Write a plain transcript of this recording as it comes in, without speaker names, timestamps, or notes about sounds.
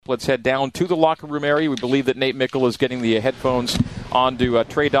Let's head down to the locker room area. We believe that Nate Mickle is getting the headphones onto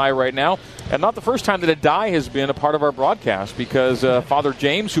Trey Dye right now. And not the first time that a Dye has been a part of our broadcast, because Father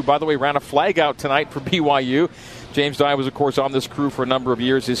James, who, by the way, ran a flag out tonight for BYU, James Dye was, of course, on this crew for a number of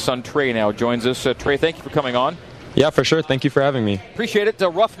years. His son Trey now joins us. Trey, thank you for coming on. Yeah, for sure. Thank you for having me. Appreciate it. A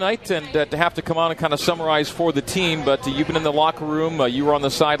rough night, and to have to come on and kind of summarize for the team. But you've been in the locker room. You were on the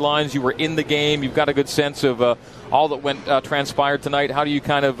sidelines. You were in the game. You've got a good sense of all that transpired tonight. How do you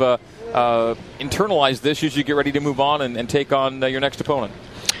kind of internalize this as you get ready to move on and take on your next opponent?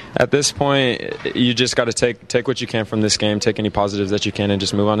 At this point, you just got to take what you can from this game, take any positives that you can, and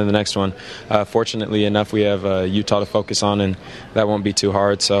just move on to the next one. Fortunately enough, we have Utah to focus on, and that won't be too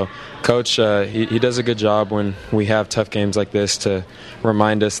hard. So, Coach, he does a good job when we have tough games like this to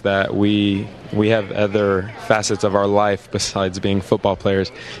remind us that we have other facets of our life besides being football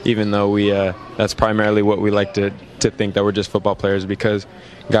players, even though that's primarily what we like to think, that we're just football players, because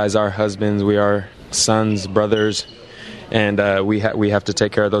guys are husbands, we are sons, brothers, and we have to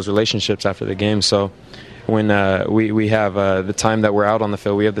take care of those relationships after the game. So when we have the time that we're out on the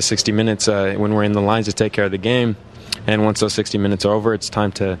field, we have the 60 minutes when we're in the lines to take care of the game. And once those 60 minutes are over, it's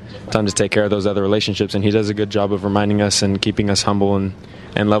time to take care of those other relationships. And he does a good job of reminding us and keeping us humble and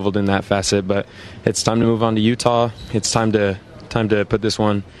leveled in that facet. But it's time to move on to Utah. It's time to put this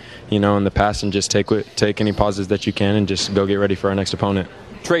one, in the past, and just take any positives that you can and just go get ready for our next opponent.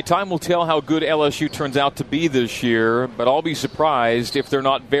 Trey, time will tell how good LSU turns out to be this year, but I'll be surprised if they're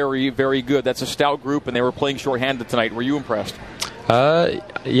not very, very good. That's a stout group, and they were playing shorthanded tonight. Were you impressed?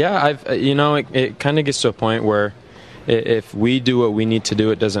 Yeah, it kind of gets to a point where if we do what we need to do,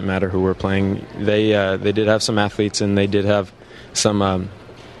 it doesn't matter who we're playing. They did have some athletes, and they did have some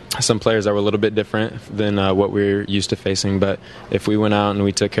players that were a little bit different than what we're used to facing. But if we went out and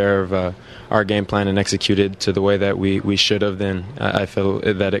we took care of our game plan and executed to the way that we should have, then I feel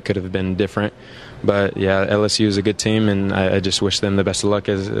that it could have been different. But, yeah, LSU is a good team, and I just wish them the best of luck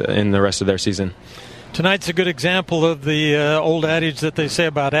in the rest of their season. Tonight's a good example of the old adage that they say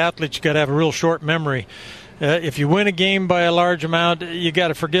about athletes: you got to have a real short memory. If you win a game by a large amount, you got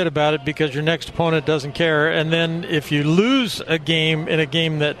to forget about it because your next opponent doesn't care. And then if you lose a game in a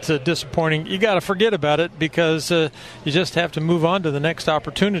game that's disappointing, you got to forget about it because you just have to move on to the next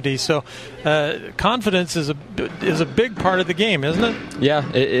opportunity. So confidence is a big part of the game, isn't it? Yeah,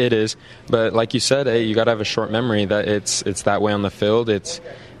 it is. But like you said, you got to have a short memory. That it's that way on the field. It's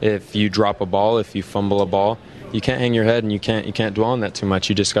if you drop a ball, if you fumble a ball, you can't hang your head and you can't dwell on that too much.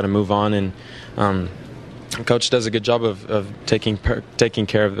 You just got to move on. And Coach does a good job of taking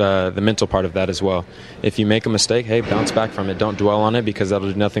care of the mental part of that as well. If you make a mistake, hey, bounce back from it. Don't dwell on it because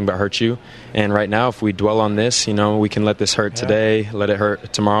that'll do nothing but hurt you. And right now, if we dwell on this, we can let this hurt today, let it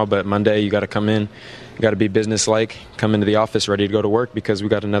hurt tomorrow. But Monday, you got to come in. You got to be businesslike, come into the office ready to go to work because we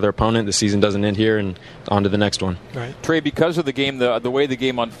got another opponent. The season doesn't end here, and on to the next one. Right. Trey, because of the game, the way the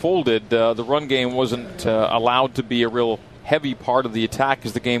game unfolded, the run game wasn't allowed to be a real heavy part of the attack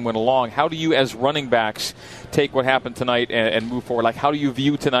as the game went along. How do you, as running backs, take what happened tonight and move forward? Like, how do you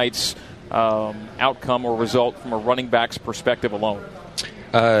view tonight's outcome or result from a running back's perspective alone?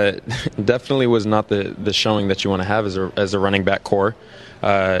 Definitely was not the showing that you want to have as a running back core.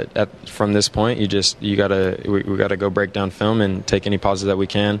 From this point, we gotta go break down film and take any pauses that we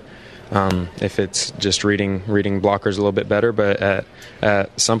can. If it's just reading blockers a little bit better, but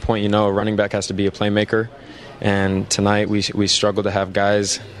at some point, a running back has to be a playmaker. And tonight we struggled to have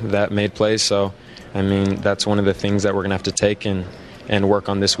guys that made plays. So, that's one of the things that we're going to have to take and work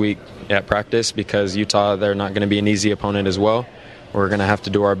on this week at practice because Utah, they're not going to be an easy opponent as well. We're going to have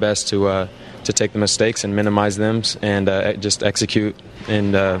to do our best to take the mistakes and minimize them and just execute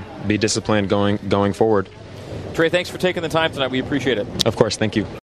and be disciplined going forward. Trey, thanks for taking the time tonight. We appreciate it. Of course. Thank you.